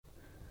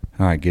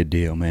All right, good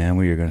deal, man.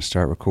 We are going to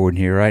start recording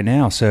here right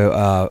now.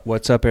 So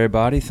what's up,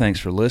 everybody? Thanks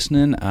for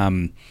listening.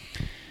 I'm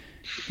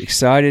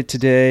excited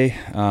today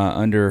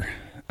under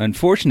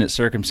unfortunate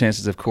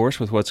circumstances, of course,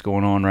 with what's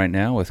going on right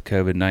now with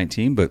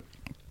COVID-19, but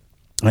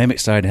I am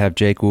excited to have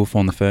Jake Wolf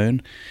on the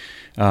phone.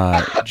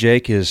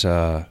 Jake is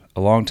a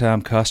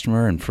longtime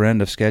customer and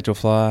friend of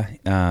Schedulefly.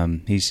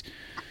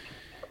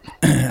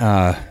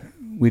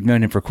 We've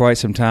known him for quite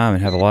some time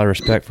and have a lot of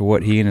respect for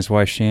what he and his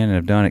wife Shannon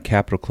have done at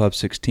Capital Club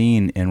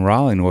 16 in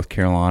Raleigh, North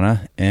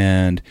Carolina.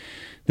 And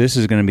this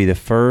is going to be the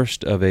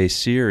first of a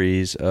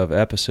series of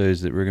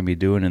episodes that we're going to be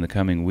doing in the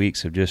coming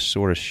weeks of just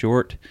sort of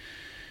short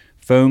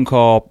phone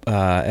call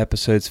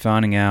episodes,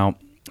 finding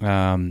out,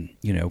 now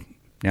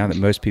that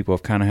most people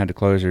have kind of had to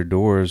close their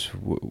doors,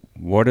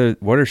 what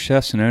are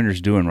chefs and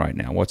owners doing right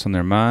now? What's on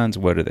their minds?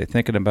 What are they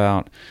thinking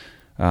about?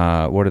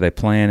 What are they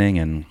planning?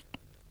 And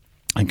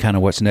kind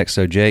of what's next.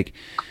 So, Jake,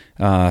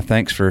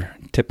 thanks for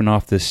tipping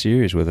off this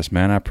series with us,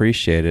 man. I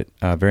appreciate it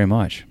very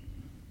much.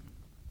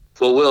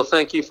 Well, Will,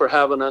 thank you for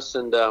having us,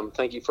 and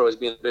thank you for always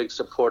being a big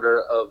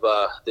supporter of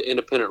the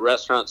independent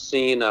restaurant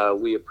scene.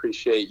 We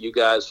appreciate you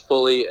guys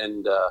fully,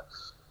 and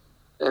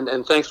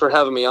thanks for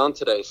having me on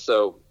today.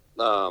 So,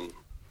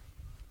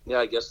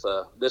 I guess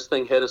this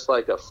thing hit us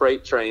like a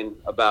freight train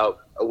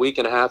about a week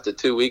and a half to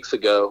 2 weeks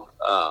ago,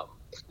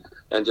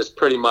 and just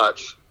pretty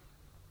much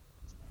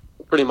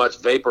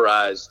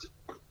vaporized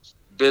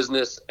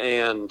business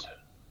and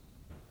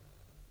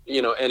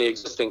any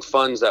existing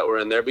funds that were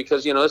in there,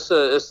 because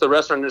it's the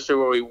restaurant industry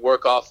where we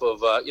work off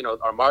of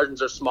our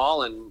margins are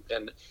small,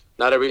 and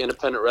not every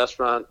independent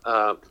restaurant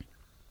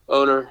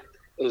owner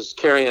is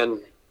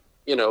carrying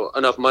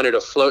enough money to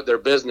float their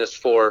business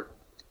for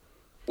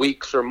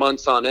weeks or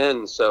months on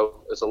end.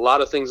 So there's a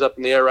lot of things up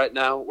in the air right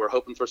now. We're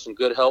hoping for some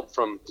good help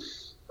from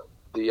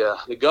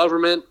the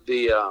government.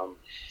 The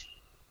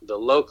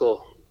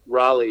local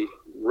Raleigh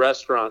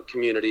restaurant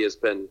community has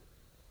been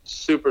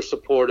super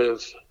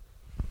supportive,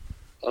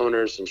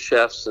 owners and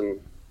chefs and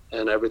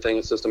everything.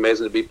 It's just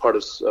amazing to be part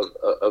of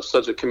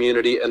such a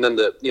community. And then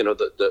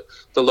the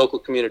local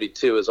community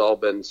too has all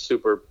been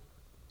super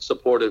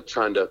supportive,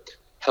 trying to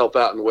help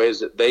out in ways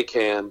that they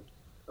can,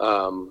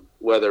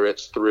 whether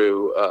it's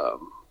through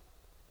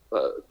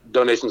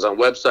donations on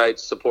websites,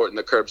 supporting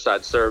the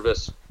curbside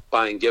service,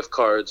 buying gift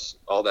cards,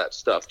 all that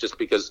stuff. Just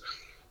because,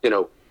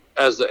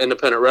 as the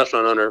independent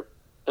restaurant owner,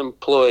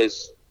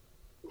 employs,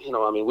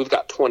 we've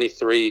got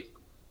 23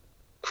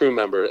 crew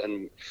member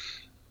and,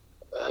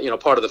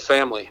 part of the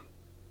family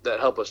that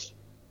help us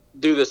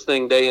do this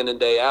thing day in and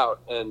day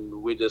out.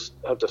 And we just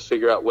have to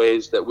figure out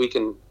ways that we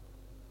can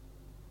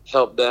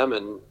help them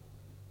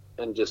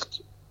and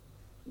just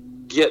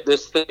get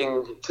this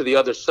thing to the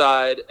other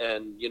side.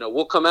 And,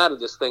 we'll come out of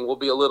this thing. We'll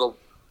be a little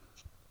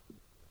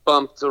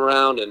bumped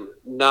around and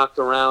knocked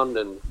around,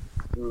 and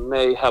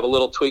may have a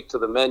little tweak to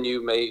the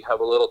menu, may have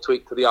a little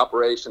tweak to the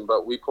operation,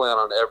 but we plan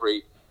on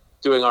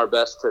doing our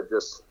best to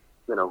just,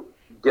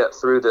 get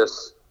through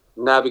this,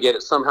 navigate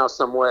it somehow,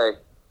 some way.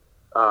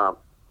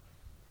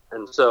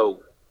 And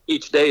so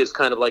each day is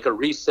kind of like a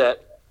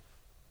reset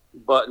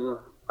button.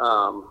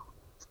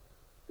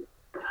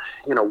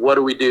 What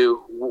do we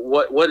do?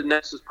 What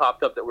next has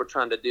popped up that we're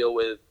trying to deal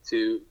with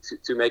to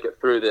make it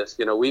through this?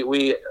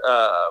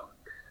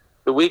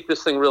 The week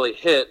this thing really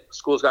hit,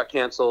 schools got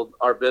canceled,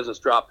 our business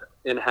dropped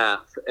in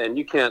half, and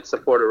you can't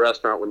support a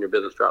restaurant when your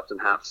business drops in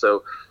half.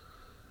 So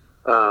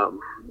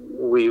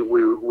we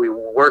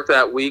worked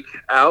that week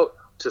out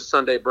to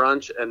Sunday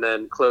brunch, and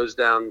then closed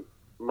down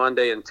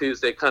Monday and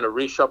Tuesday, kind of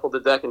reshuffled the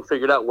deck and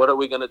figured out, what are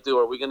we going to do?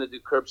 Are we going to do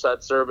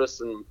curbside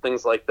service and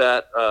things like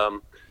that?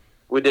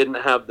 We didn't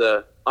have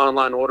the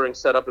online ordering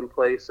set up in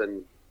place,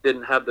 and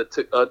didn't have the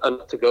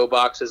to-go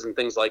boxes and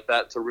things like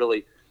that to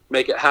really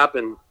make it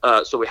happen.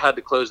 So we had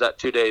to close that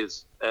 2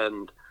 days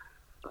and,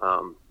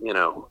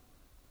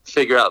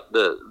 figure out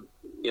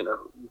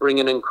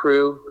bringing in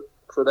crew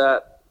for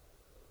that,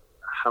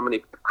 how many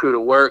crew to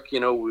work.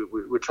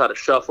 We try to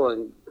shuffle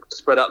and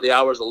spread out the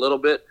hours a little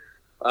bit.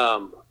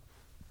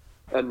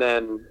 And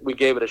then we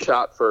gave it a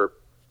shot for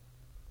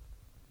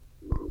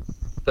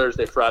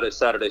Thursday, Friday,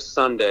 Saturday,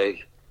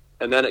 Sunday.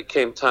 And then it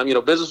came time,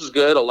 business was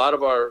good. A lot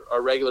of our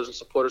regulars and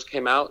supporters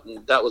came out,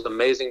 and that was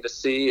amazing to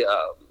see.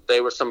 They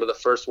were some of the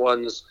first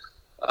ones.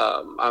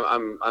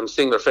 I'm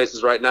seeing their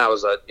faces right now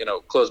as I,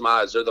 close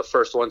my eyes. They're the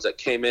first ones that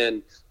came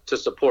in to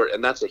support.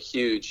 And that's a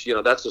huge,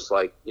 that's just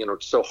like,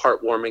 so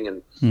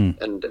heartwarming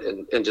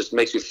and just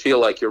makes you feel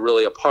like you're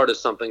really a part of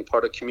something,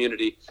 part of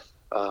community.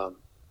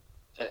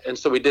 And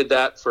so we did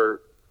that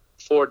for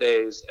 4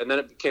 days, and then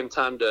it became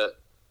time to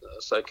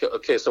say,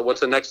 okay, so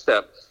what's the next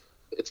step?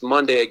 It's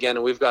Monday again,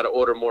 and we've got to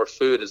order more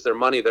food. Is there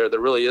money there? There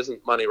really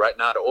isn't money right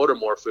now to order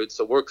more food.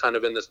 So we're kind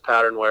of in this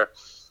pattern where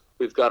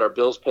we've got our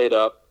bills paid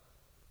up,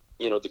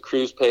 the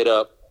crew's paid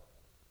up,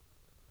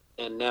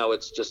 and now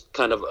it's just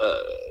kind of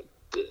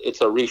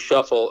it's a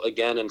reshuffle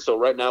again. And so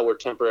right now we're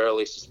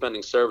temporarily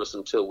suspending service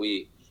until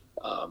we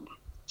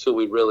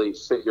really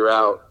figure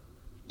out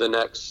the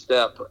next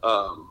step,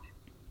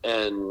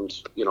 and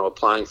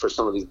applying for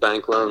some of these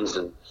bank loans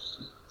and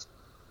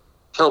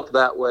help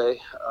that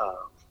way.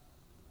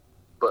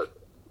 But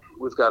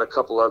we've got a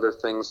couple other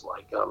things,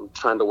 like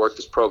trying to work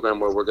this program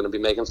where we're going to be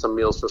making some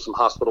meals for some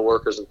hospital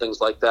workers and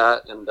things like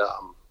that. And,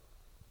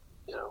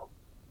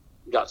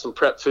 got some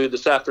prep food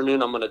this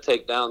afternoon I'm going to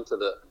take down to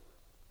the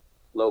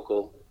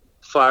local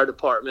fire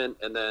department,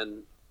 and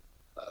then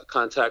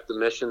contact the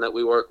mission that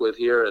we work with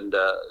here and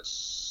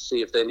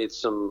see if they need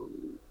some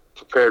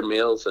prepared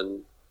meals.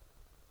 And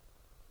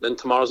then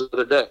tomorrow's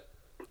another day.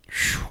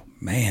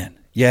 Man,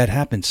 yeah, it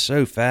happened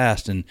so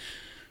fast, and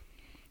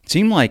it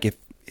seemed like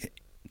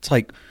it's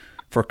like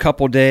for a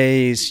couple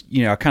days,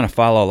 I kind of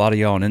follow a lot of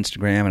y'all on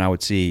Instagram, and I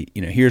would see,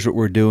 here's what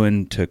we're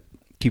doing to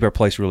keep our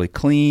place really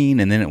clean,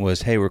 and then it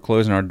was, hey, we're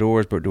closing our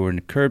doors, but we're doing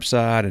the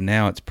curbside, and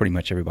now it's pretty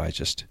much everybody's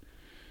just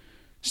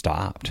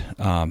stopped,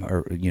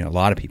 or a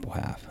lot of people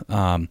have.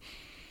 A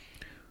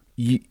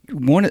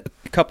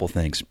couple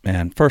things,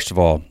 man. First of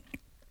all,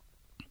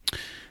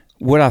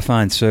 what I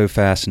find so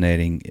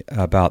fascinating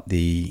about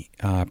the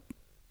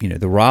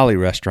Raleigh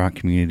restaurant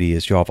community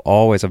is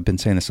I've been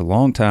saying this a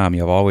long time,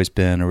 you've always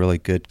been a really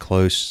good,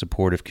 close,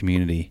 supportive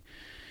community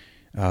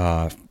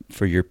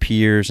for your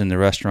peers in the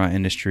restaurant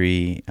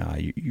industry.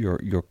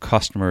 Your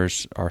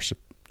customers are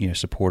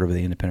supportive of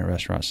the independent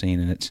restaurant scene,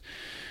 and it's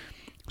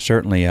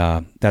certainly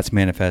that's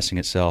manifesting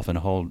itself in a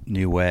whole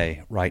new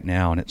way right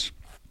now, and it's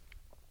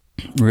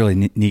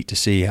really neat to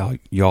see how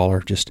y'all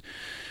are just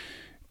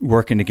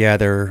working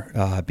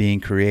together, being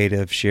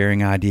creative,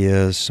 sharing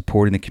ideas,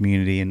 supporting the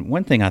community. And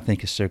one thing I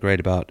think is so great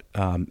about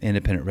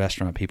independent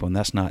restaurant people, and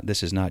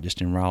this is not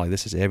just in Raleigh,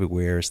 this is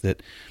everywhere, is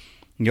that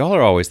y'all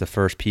are always the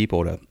first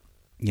people to,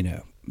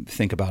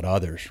 think about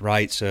others,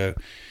 right? So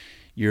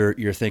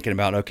you're thinking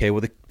about, okay,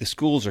 well, the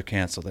schools are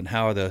canceled, and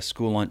how are the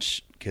school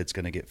lunch kids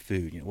going to get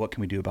food? What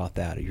can we do about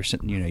that? Or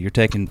you're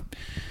taking,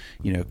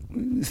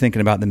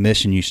 thinking about the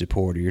mission you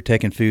support, or you're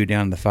taking food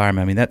down to the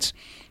firemen. I mean, that's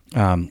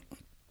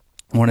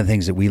one of the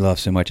things that we love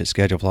so much at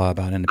Schedule Fly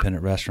about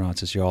independent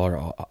restaurants is y'all are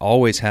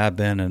always have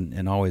been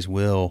and always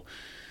will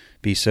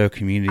be so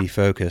community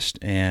focused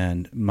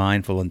and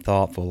mindful and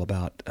thoughtful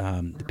about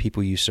the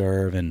people you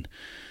serve, and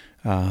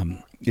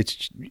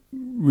it's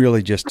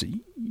really just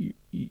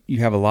you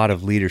have a lot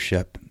of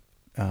leadership.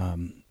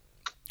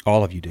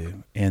 All of you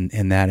do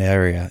in that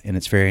area, and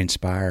it's very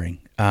inspiring.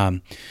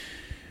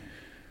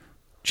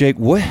 Jake,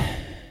 what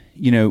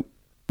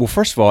well,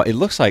 first of all, it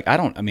looks like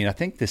I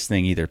think this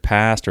thing either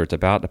passed or it's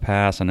about to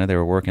pass. I know they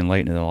were working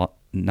late into the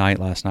night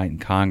last night in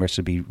Congress.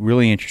 It'd be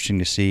really interesting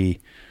to see,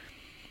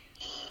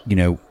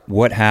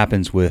 what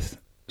happens with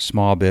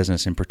small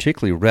business and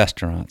particularly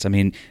restaurants. I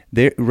mean,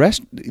 the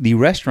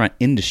restaurant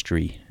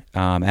industry,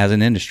 as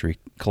an industry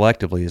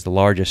collectively, is the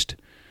largest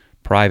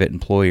private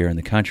employer in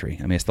the country.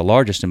 I mean, it's the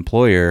largest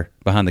employer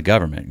behind the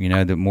government.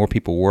 The more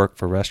people work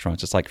for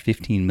restaurants, it's like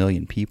 15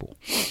 million people.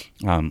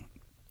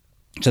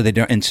 So they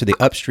don't, and so the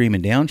upstream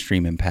and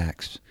downstream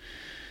impacts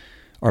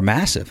are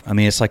massive. I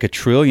mean, it's like $1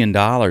 trillion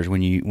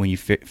when you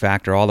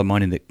factor all the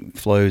money that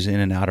flows in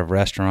and out of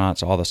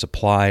restaurants, all the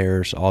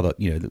suppliers, all the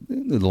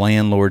the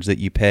landlords that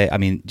you pay. I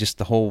mean, just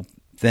the whole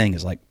thing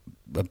is like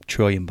 $1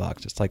 trillion.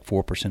 It's like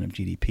 4% of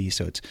GDP.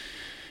 So it's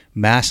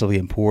massively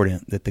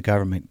important that the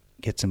government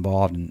gets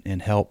involved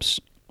and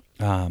helps.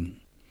 I'm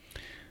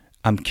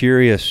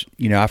curious.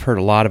 I've heard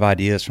a lot of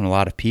ideas from a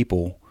lot of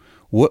people.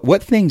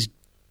 What things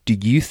do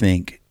you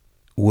think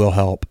will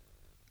help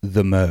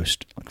the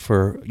most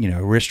for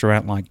a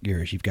restaurant like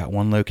yours? You've got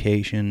one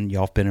location.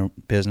 Y'all have been in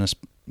business.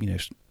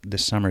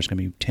 This summer is going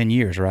to be 10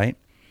 years, right?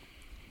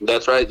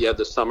 That's right. Yeah,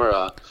 this summer.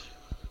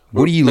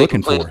 What are you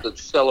looking for? To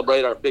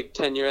celebrate our big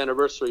 10-year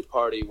anniversary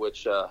party,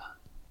 which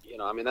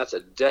that's a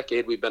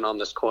decade we've been on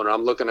this corner.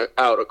 I'm looking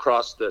out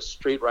across the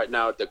street right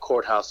now at the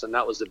courthouse, and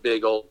that was a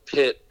big old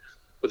pit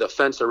with a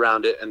fence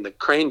around it, and the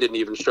crane didn't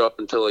even show up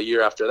until a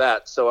year after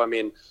that. So, I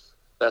mean,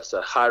 that's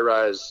a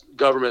high-rise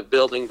government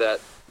building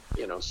that,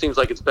 seems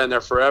like it's been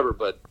there forever,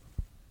 but,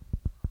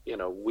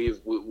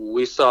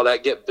 we saw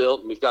that get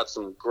built, and we've got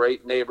some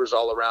great neighbors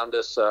all around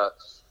us,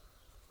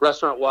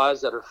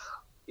 restaurant-wise, that have,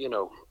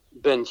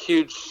 been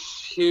huge,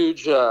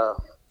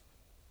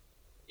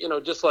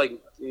 just like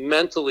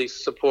mentally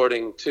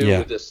supporting too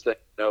with this thing.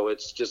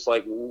 It's just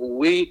like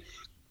we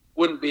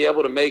wouldn't be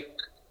able to make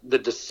the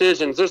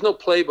decisions. There's no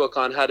playbook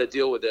on how to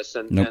deal with this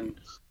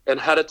and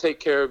how to take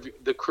care of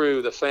the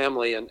crew, the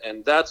family,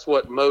 and that's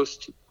what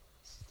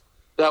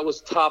that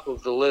was top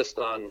of the list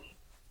on,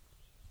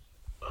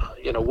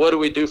 what do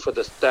we do for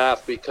the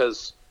staff?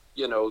 Because,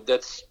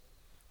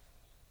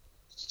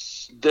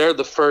 they're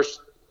the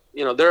first,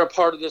 they're a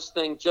part of this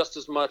thing just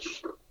as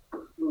much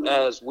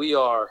as we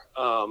are.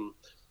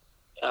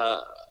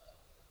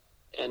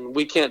 And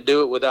we can't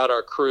do it without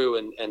our crew.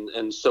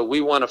 And so we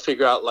want to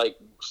figure out, like,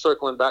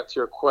 circling back to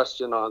your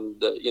question on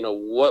the,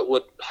 what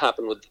would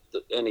happen with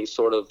any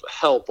sort of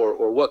help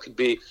or what could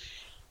be,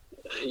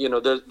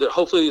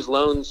 hopefully these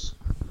loans,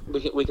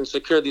 we can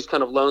secure these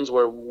kind of loans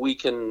where we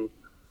can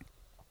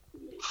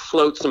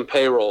float some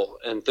payroll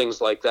and things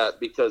like that,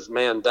 because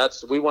man,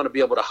 we want to be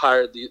able to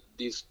hire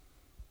these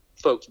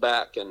folks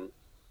back. And,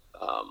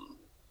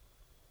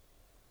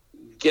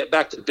 get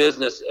back to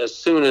business as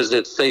soon as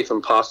it's safe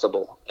and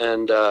possible.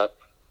 And,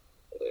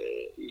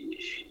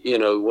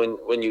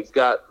 when you've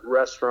got a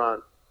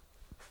restaurant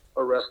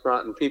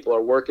and people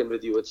are working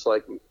with you, it's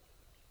like,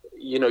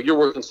 you're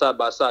working side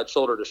by side,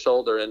 shoulder to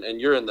shoulder, and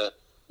you're the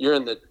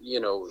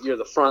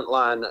front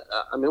line.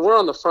 We're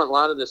on the front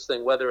line of this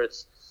thing, whether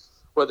it's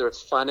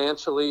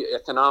financially,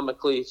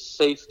 economically,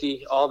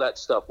 safety, all that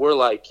stuff. We're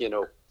like,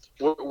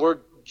 we're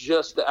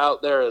just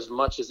out there as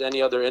much as any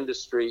other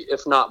industry,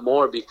 if not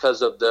more,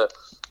 because of the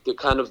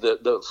kind of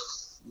the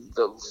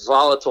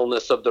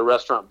volatileness of the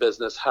restaurant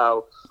business,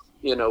 how,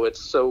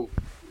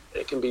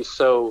 it can be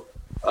so,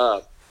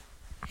 up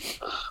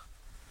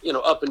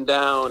and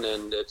down,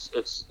 and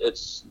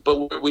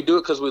but we do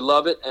it because we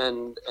love it.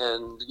 And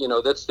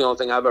that's the only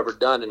thing I've ever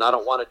done. And I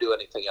don't want to do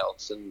anything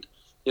else. And,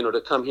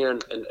 to come here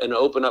and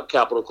open up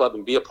Capital Club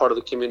and be a part of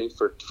the community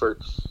for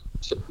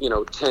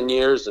 10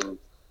 years. And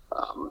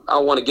I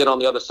want to get on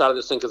the other side of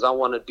this thing because I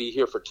want to be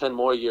here for 10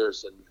 more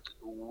years. And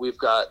we've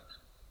got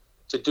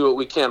to do what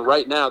we can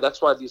right now.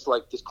 That's why this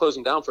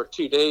closing down for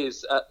 2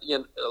 days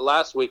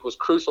last week was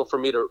crucial for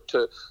me to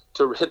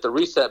hit the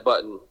reset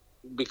button,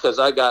 because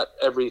I got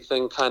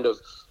everything kind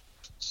of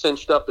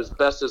cinched up as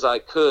best as I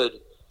could.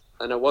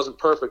 And it wasn't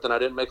perfect, and I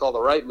didn't make all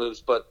the right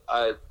moves, but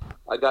I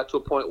got to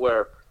a point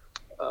where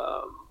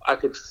I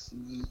could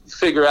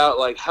figure out,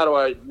 like, how do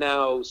I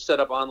now set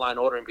up online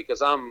ordering,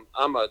 because I'm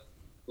an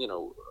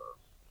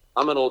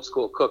old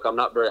school cook. I'm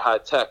not very high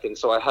tech. And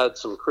so I had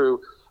some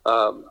crew,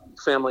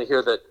 family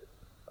here that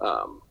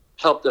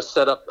helped us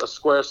set up a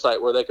Square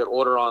site where they could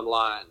order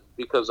online,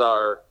 because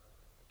our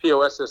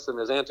POS system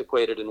is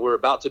antiquated, and we're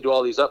about to do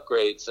all these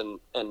upgrades, and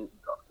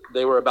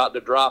they were about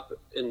to drop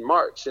in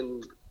March,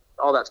 and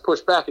all that's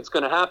pushed back. It's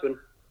going to happen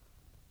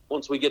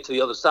once we get to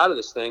the other side of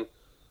this thing.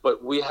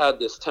 But we had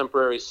this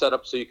temporary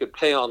setup so you could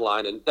pay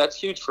online, and that's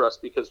huge for us,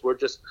 because we're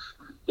just,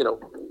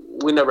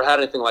 we never had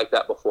anything like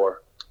that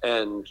before.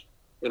 And,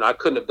 I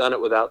couldn't have done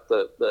it without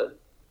the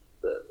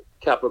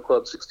Capital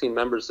Club 16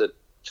 members that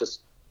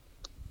just,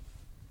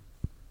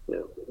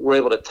 were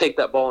able to take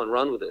that ball and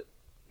run with it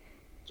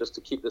just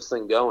to keep this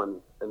thing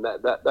going. And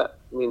that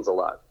means a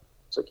lot.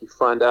 It's like you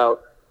find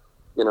out,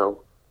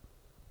 you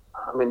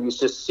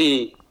just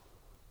see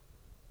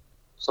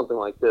something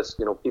like this,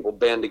 people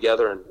band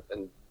together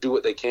and do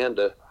what they can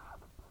to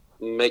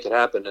make it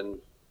happen. And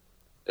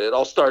it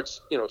all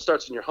starts, it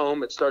starts in your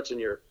home, it starts in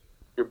your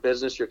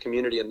business, your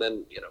community, and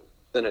then,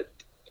 then it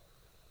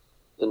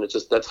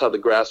just, that's how the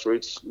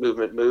grassroots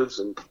movement moves,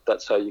 and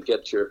that's how you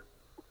get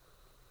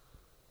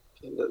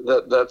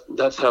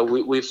that's how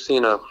we've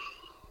seen a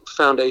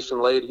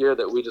foundation laid here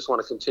that we just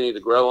want to continue to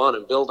grow on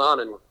and build on,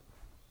 and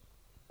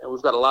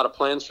we've got a lot of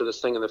plans for this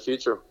thing in the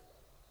future.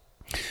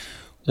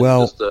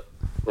 Well,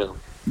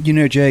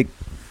 Jake,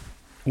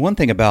 one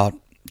thing about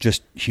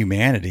just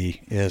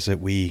humanity is that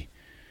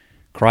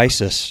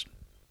crisis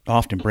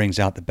often brings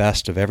out the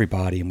best of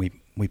everybody, and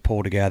we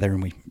pull together,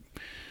 and we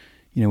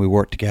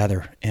work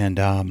together. And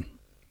I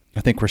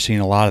think we're seeing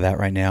a lot of that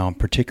right now,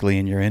 particularly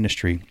in your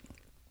industry,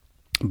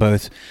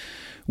 both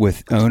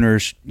with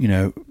owners,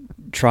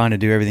 trying to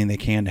do everything they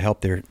can to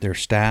help their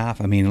staff.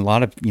 A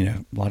lot of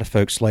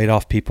folks laid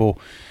off people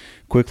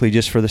quickly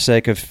just for the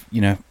sake of,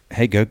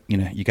 hey, go,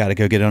 you got to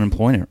go get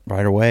unemployment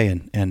right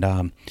away.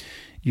 And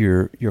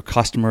your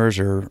customers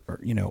are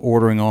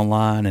ordering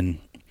online, and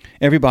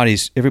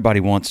everybody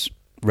wants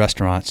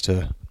restaurants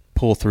to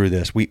pull through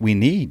this. We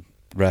need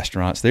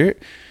restaurants.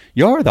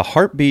 You are the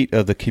heartbeat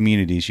of the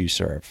communities you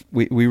serve.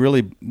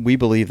 We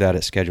believe that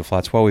at Schedule Fly.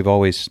 That's why we've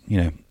always,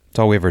 it's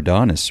all we've ever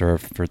done is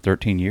serve for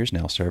 13 years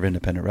now, serve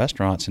independent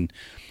restaurants. And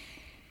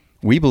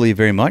we believe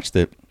very much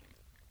that,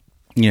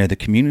 the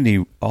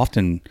community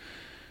often,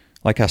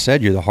 like I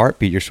said, you're the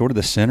heartbeat. You're sort of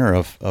the center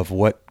of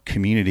what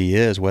community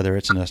is, whether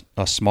it's in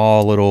a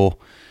small little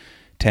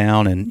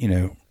town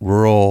in,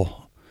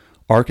 rural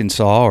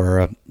Arkansas, or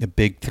a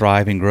big,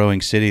 thriving, growing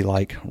city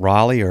like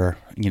Raleigh, or,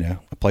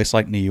 a place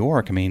like New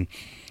York.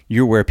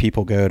 You're where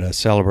people go to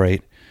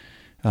celebrate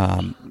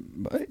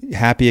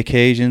happy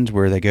occasions,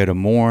 where they go to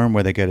mourn,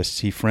 where they go to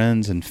see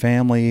friends and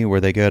family,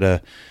 where they go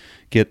to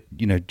get,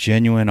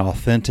 genuine,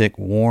 authentic,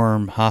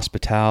 warm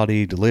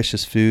hospitality,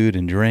 delicious food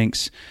and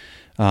drinks,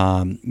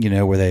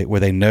 where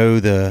they know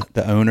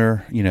the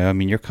owner.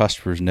 Your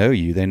customers know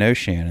you. They know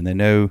Shannon. They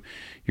know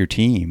your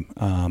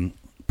team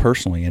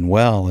personally and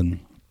well.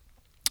 And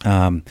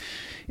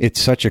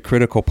it's such a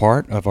critical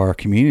part of our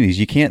communities.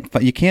 You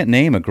can't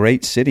name a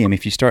great city.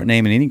 If you start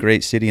naming any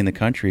great city in the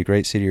country, a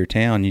great city or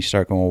town, you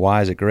start going, well,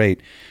 why is it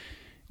great?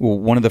 Well,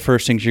 one of the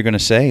first things you're going to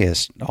say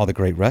is all the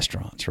great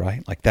restaurants,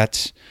 right?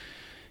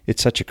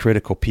 It's such a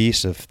critical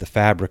piece of the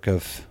fabric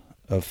of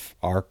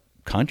our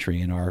country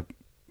and our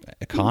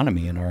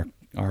economy and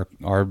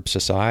our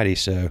society.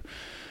 So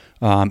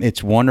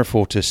it's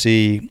wonderful to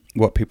see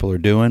what people are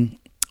doing.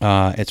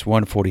 It's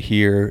wonderful to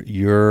hear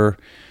your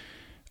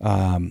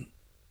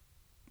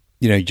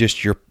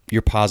just your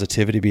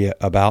positivity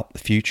about the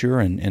future,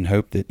 and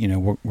hope that,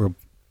 we're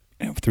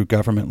through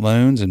government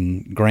loans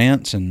and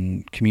grants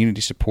and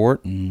community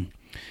support and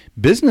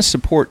Business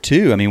support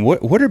too. I mean,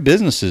 what are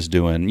businesses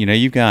doing? You know,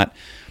 you've got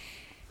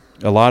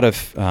a lot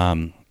of.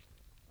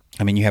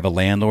 You have a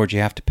landlord you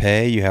have to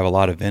pay. You have a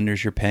lot of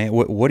vendors you're paying.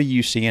 What are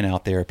you seeing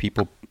out there? Are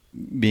people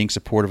being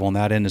supportive on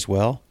that end as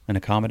well and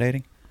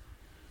accommodating?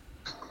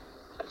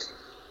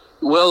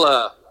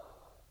 Well,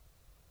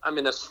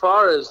 as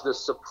far as the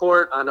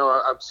support, I know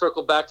I've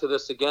circled back to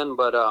this again,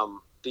 but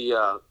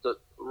the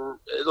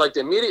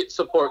immediate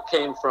support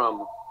came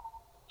from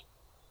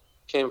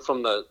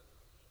the,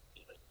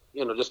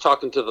 just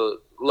talking to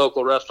the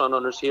local restaurant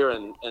owners here,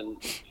 and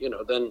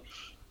then,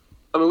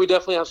 we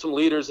definitely have some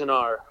leaders in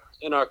our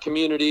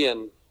community,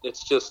 and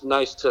it's just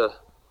nice to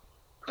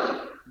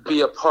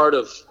be a part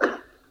of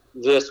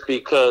this,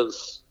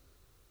 because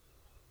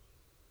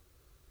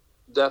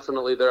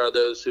definitely there are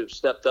those who've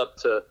stepped up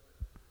to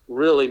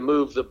really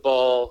move the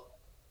ball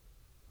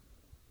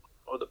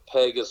or the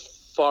peg as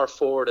far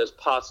forward as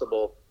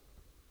possible,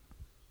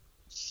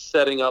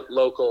 setting up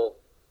local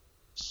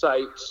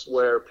sites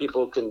where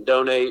people can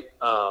donate,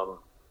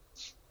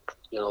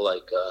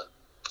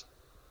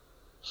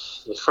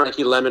 the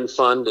Frankie Lemon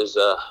Fund is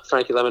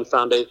Frankie Lemon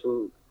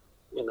Foundation,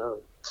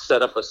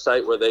 set up a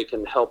site where they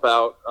can help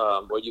out,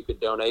 where you could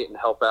donate and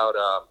help out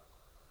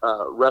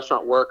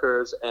restaurant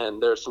workers.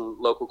 And there's some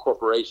local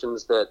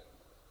corporations that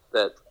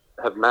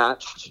have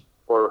matched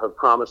or have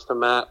promised to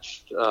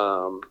match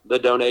the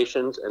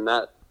donations, and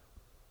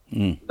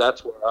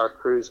that's where our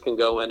crews can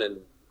go in and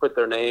put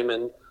their name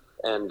in,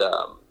 and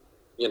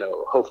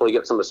hopefully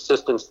get some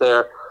assistance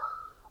there.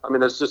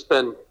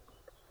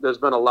 There's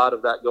been a lot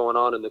of that going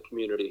on in the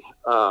community.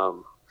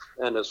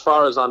 And as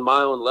far as on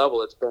my own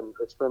level, it's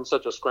been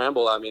such a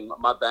scramble.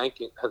 My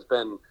bank has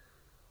been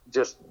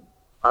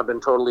I've been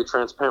totally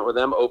transparent with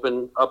them,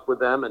 open up with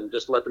them, and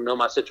just let them know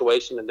my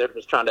situation. And they're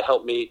just trying to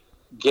help me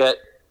get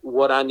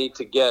what I need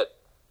to get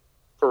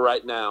for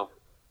right now.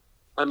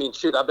 I've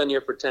been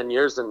here for 10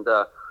 years, and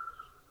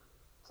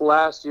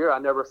last year I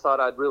never thought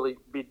I'd really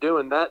be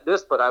doing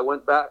this, but I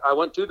went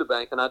to the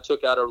bank and I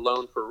took out a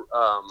loan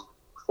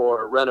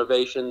for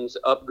renovations,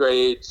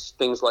 upgrades,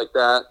 things like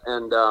that,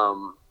 and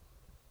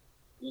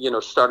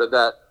started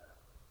that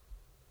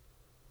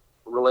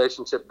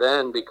relationship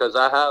then, because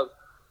I have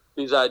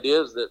these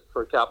ideas that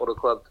for Capital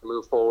Club to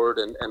move forward,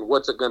 and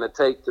what's it going to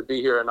take to be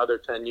here another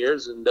 10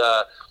 years, and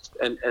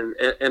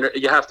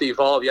you have to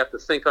evolve, you have to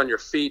think on your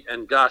feet,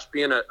 and gosh,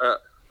 being a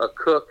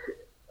cook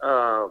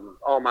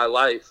all my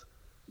life,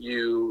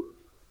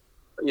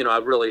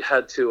 I've really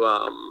had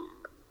to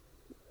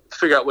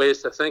figure out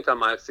ways to think on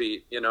my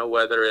feet,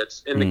 whether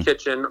it's in the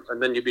kitchen,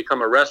 and then you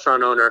become a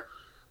restaurant owner,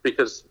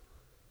 because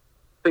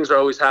things are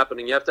always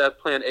happening. You have to have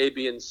plan A,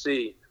 B, and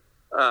C.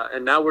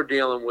 And now we're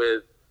dealing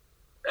with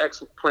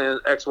plan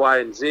X, Y,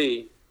 and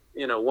Z,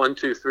 1,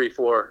 2, 3,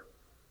 4,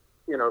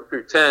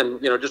 through 10,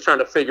 just trying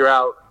to figure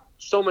out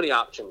so many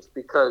options,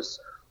 because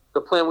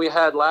the plan we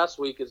had last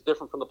week is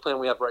different from the plan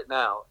we have right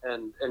now.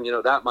 And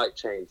that might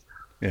change.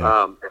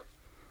 Yeah.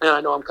 And I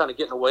know I'm kind of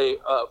getting away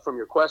from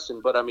your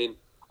question, but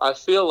I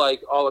feel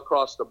like all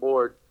across the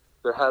board,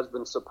 there has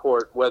been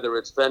support, whether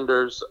it's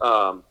vendors,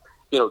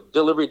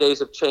 delivery days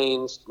have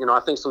changed. I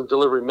think some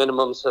delivery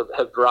minimums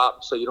have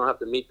dropped, so you don't have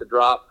to meet the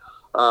drop.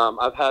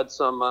 I've had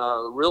some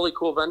really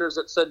cool vendors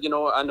that said,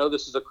 I know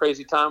this is a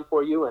crazy time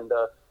for you, and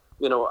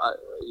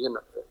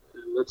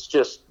it's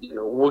just,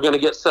 we're going to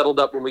get settled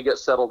up when we get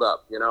settled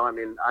up.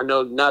 I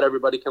know not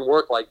everybody can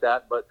work like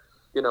that, but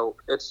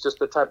it's just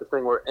the type of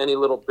thing where any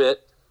little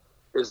bit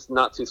is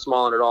not too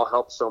small, and it all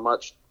helps so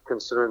much,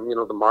 considering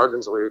the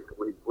margins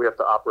we have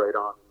to operate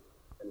on,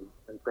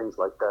 and things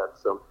like that.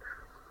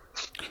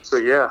 So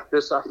yeah,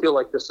 I feel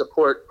like the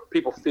support,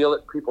 people feel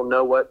it, people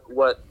know what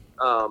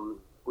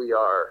we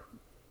are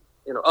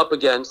up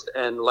against,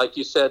 and like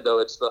you said, though,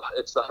 it's the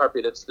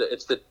heartbeat, it's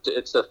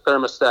the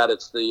thermostat,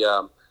 it's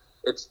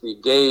the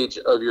gauge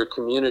of your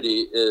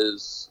community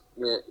is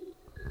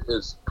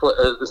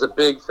a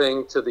big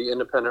thing to the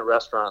independent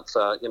restaurants.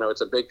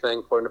 It's a big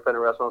thing for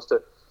independent restaurants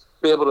to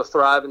be able to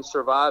thrive and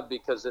survive,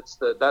 because that's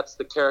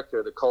the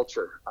character, the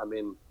culture.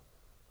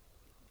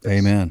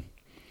 Amen.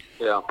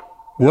 Yeah.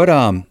 What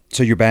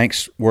so your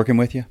bank's working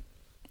with you?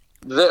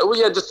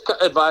 Just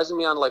advising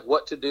me on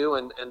what to do,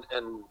 and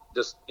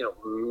just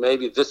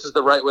maybe this is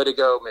the right way to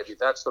go, maybe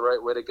that's the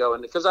right way to go,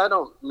 and because I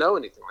don't know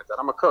anything like that,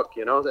 I'm a cook,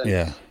 and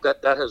yeah.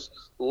 that has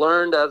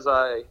learned as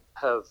I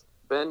have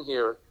been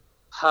here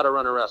how to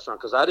run a restaurant,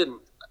 because I didn't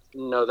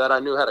know that. I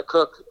knew how to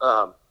cook,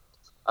 I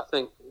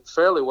think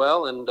fairly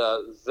well, and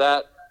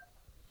that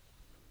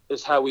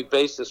is how we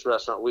base this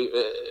restaurant.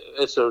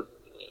 It's a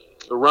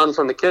run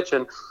from the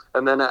kitchen,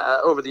 and then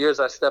over the years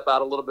I step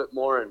out a little bit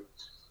more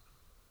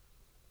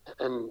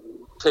and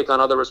take on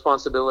other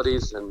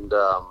responsibilities, and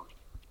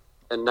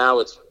now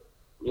it's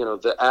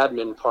the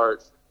admin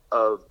part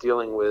of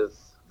dealing with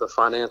the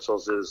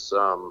financials is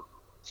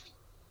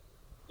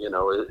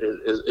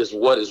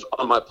what is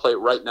on my plate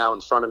right now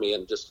in front of me,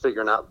 and just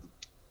figuring out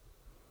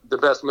the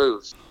best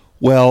moves.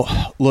 Well,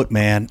 look,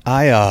 man,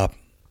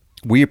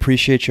 we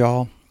appreciate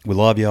y'all. We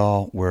love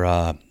y'all.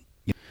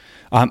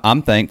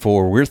 I'm thankful,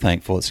 or we're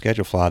thankful at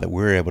Schedule Fly that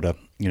we're able to,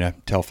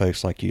 tell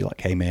folks like you,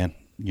 like, hey man,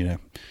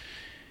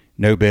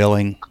 no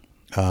billing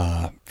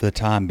for the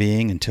time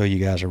being until you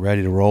guys are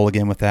ready to roll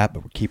again with that,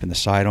 but we're keeping the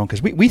site on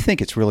because we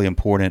think it's really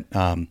important.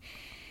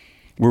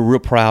 We're real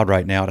proud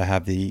right now to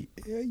have the,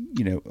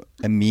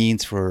 a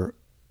means for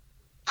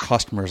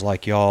customers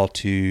like y'all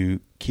to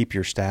keep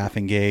your staff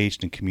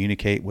engaged and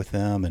communicate with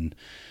them. And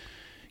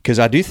because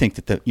I do think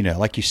that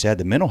like you said,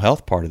 the mental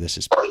health part of this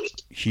is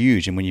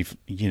huge. And when you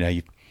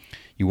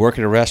work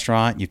at a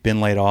restaurant, you've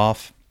been laid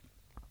off,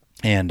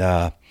 and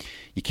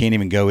you can't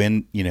even go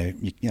in,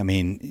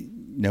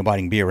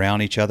 nobody can be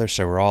around each other.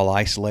 So we're all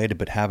isolated,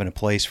 but having a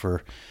place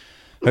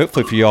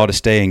hopefully for y'all to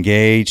stay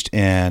engaged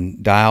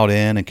and dialed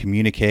in and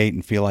communicate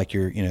and feel like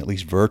you're, at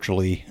least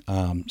virtually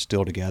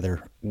still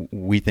together,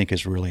 we think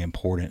is really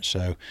important.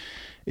 So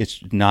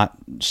it's not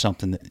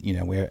something that,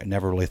 we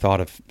never really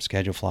thought of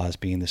Schedule Fly as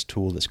being this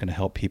tool that's going to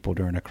help people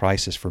during a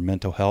crisis for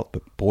mental health.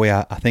 But boy,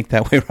 I think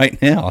that way right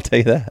now. I'll tell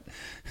you that.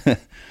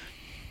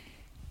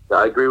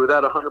 I agree with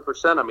that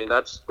 100%. I mean,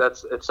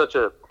 it's such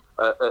a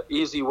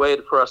easy way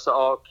for us to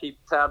all keep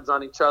tabs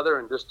on each other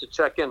and just to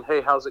check in.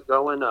 Hey, how's it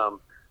going?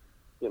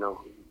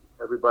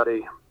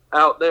 Everybody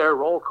out there,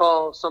 roll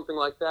call, something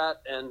like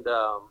that, and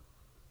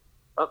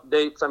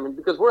updates. I mean,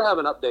 because we're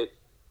having updates.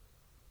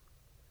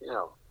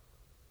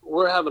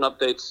 We're having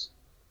updates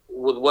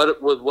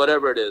with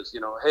whatever it is.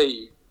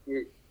 Hey,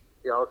 if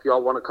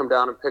y'all want to come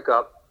down and pick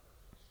up,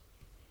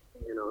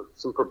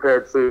 some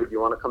prepared food,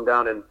 you want to come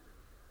down and,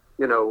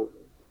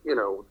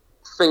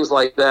 things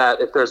like that.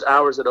 If there's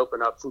hours that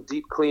open up, some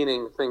deep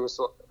cleaning, things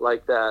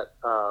like that,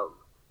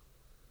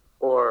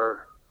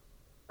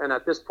 and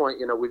at this point,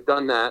 we've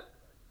done that.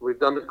 We've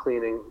done the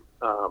cleaning.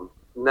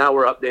 Now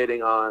we're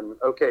updating on,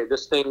 okay,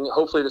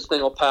 hopefully this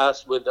thing will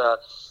pass with the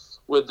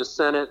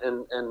Senate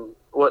and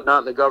whatnot.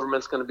 And the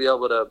government's going to be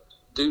able to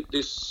do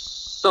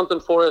something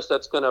for us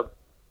that's going to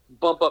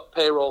bump up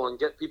payroll and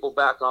get people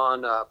back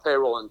on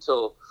payroll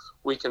until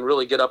we can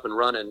really get up and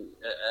run, and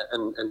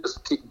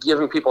just keep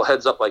giving people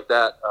heads up like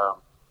that,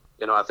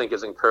 I think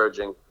is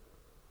encouraging.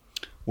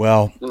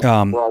 Well, we're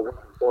all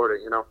working forward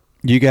it,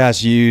 You guys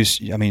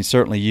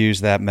certainly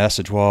use that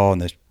message wall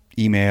and the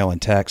email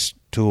and text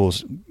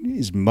tools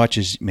as much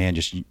as, man,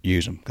 just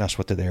use them. That's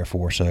what they're there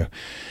for. So,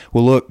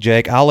 well, look,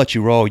 Jake, I'll let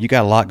you roll. You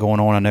got a lot going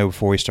on. I know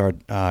before we start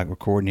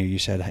recording here, you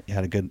said you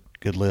had a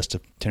good list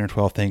of 10 or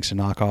 12 things to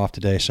knock off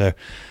today. So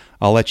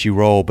I'll let you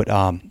roll. But,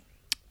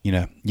 you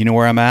know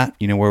where I'm at.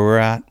 You know where we're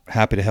at.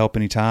 Happy to help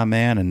anytime,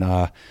 man.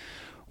 And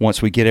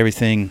once we get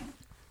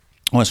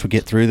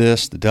through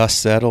this, the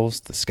dust settles,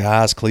 the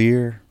sky's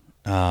clear,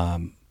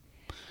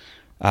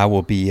 I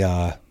will be.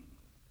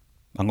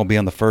 I'm going to be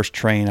on the first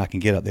train I can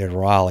get up there to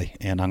Raleigh,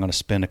 and I'm going to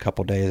spend a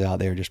couple days out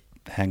there just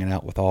hanging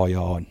out with all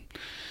y'all and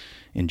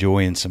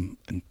enjoying some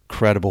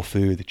incredible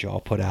food that y'all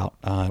put out.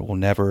 It will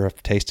never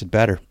have tasted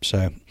better.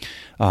 So,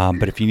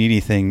 but if you need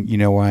anything, you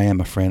know where I am,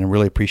 my friend. I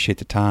really appreciate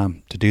the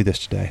time to do this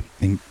today,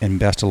 and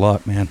best of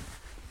luck, man.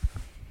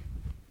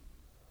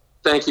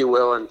 Thank you,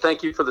 Will, and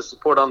thank you for the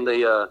support on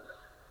the.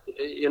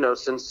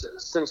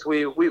 Since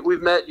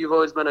we've met, you've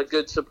always been a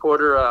good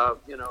supporter, a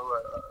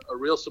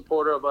real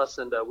supporter of us,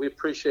 and we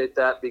appreciate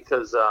that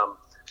because,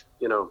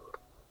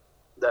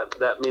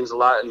 that means a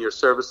lot. And your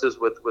services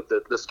with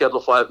the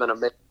Schedule Fly have been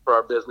amazing for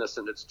our business,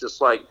 and it's just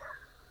like,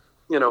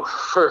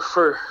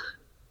 for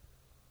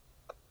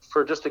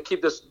just to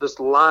keep this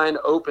line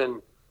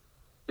open,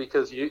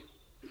 because you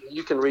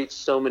can reach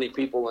so many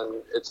people,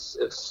 and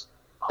it's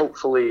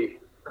hopefully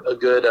a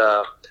good,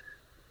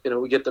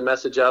 we get the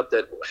message out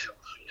that.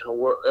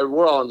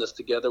 We're all in this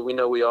together. We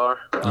know we are,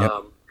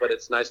 yep. But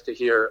it's nice to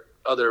hear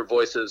other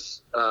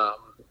voices,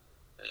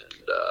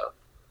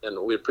 and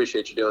we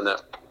appreciate you doing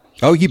that.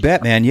 Oh, you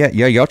bet, man. Yeah.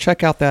 Y'all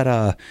check out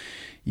that.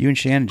 You and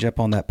Shannon jump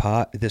on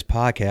this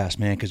podcast,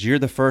 man, because you're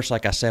the first,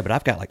 like I said. But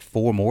I've got like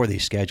 4 more of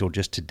these scheduled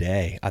just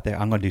today. I think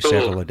I'm going to do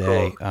several a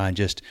day. Cool.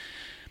 Just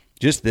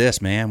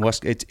this, man.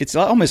 It's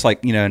almost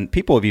like, and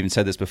people have even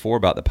said this before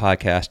about the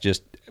podcast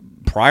just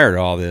prior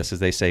to all this, as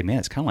they say, man,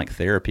 it's kind of like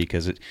therapy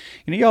because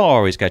y'all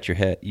always got your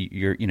head,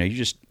 you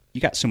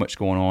got so much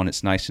going on.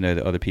 It's nice to know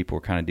that other people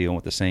are kind of dealing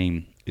with the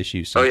same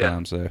issues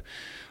sometimes. Oh,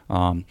 yeah.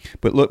 So,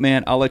 but look,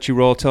 man, I'll let you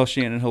roll. Tell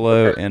Shannon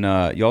hello, okay. And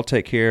y'all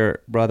take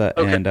care, brother.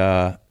 Okay. And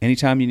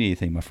anytime you need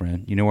anything, my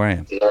friend, you know where I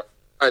am. Yeah. All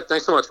right,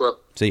 thanks so much, Will.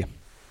 See ya.